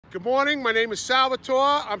Good morning, my name is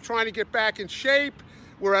Salvatore. I'm trying to get back in shape.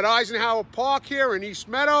 We're at Eisenhower Park here in East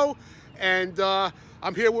Meadow, and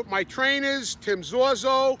I'm here with my trainers, Tim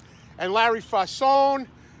Zorzo and Larry Falsone.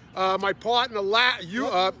 My partner,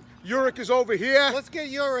 Uric, is over here. Let's get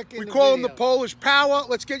Uric in We the call him video. the Polish Power.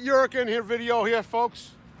 Let's get Uric in here, video here,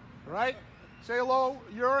 folks. All right? Say hello,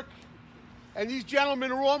 Uric. And these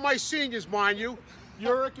gentlemen are all my seniors, mind you.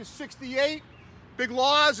 Uric is 68, Big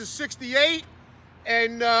Lars is 68,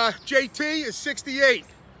 and JT is 68.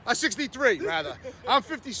 63, rather. I'm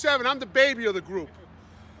 57. I'm the baby of the group.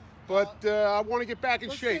 But I want to get back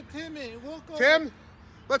in shape. Let's get Tim in. We'll go. Tim,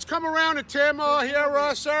 let's come around to Tim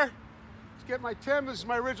here, sir. Let's get my Tim. This is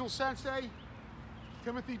my original sensei,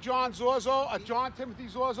 Timothy John Zorzo. John Timothy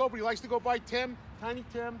Zorzo, but he likes to go by Tim, Tiny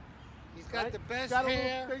Tim. He's got right? the best got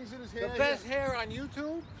hair. Things in his hair. The best hair on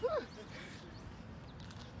YouTube.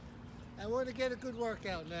 And we're going to get a good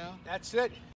workout now. That's it.